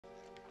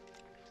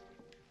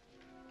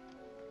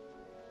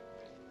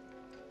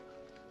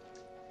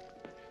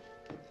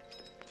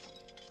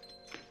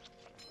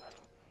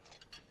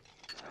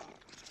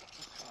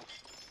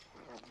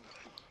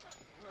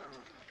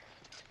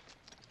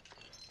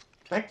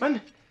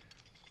Venkman?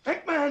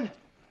 Venkman!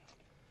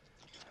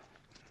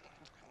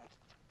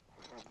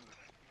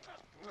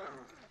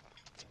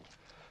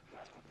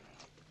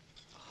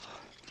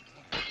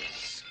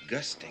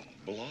 Disgusting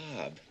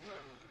blob.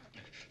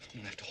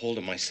 I have to hold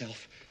him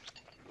myself.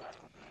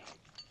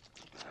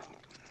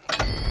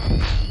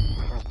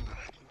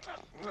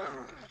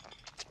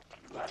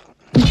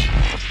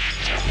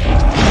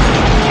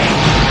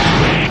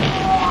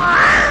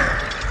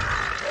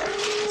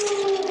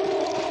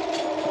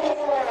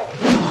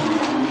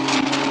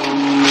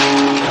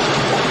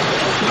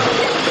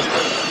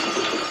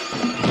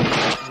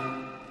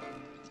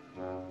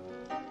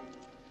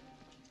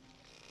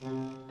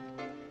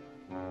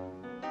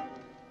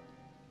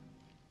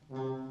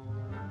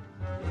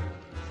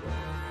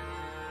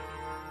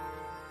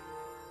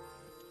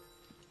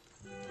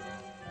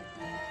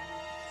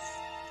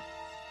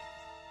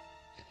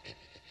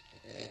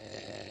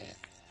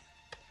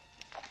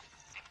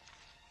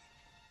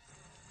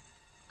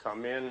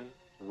 Come in,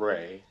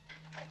 Ray.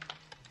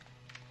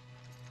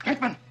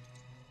 Venkman!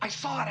 I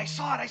saw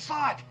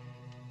it!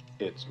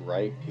 It's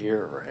right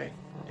here, Ray.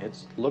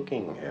 It's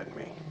looking at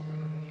me.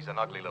 He's an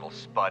ugly little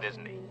spud,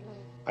 isn't he?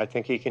 I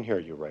think he can hear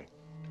you, Ray.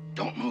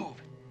 Don't move.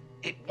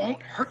 It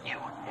won't hurt you.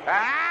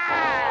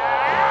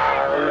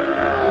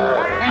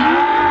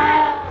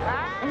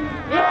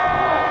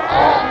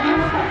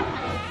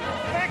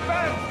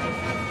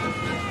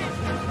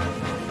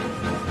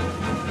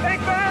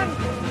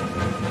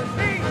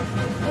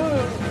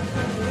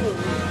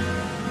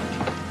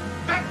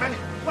 Venkman!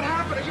 What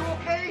happened? Are you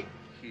okay?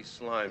 He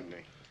slimed me.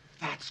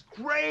 That's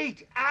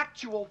great!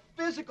 Actual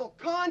physical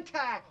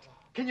contact!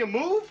 Can you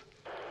move?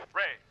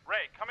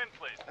 Ray, come in,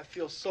 please. I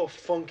feel so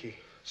funky.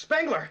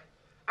 Spengler!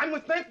 I'm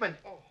with Venkman.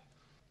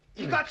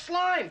 He got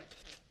slimed!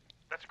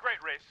 That's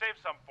great, Ray. Save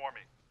some for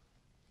me.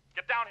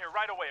 Get down here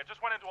right away. I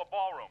just went into a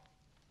ballroom.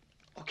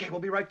 Okay, we'll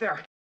be right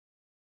there.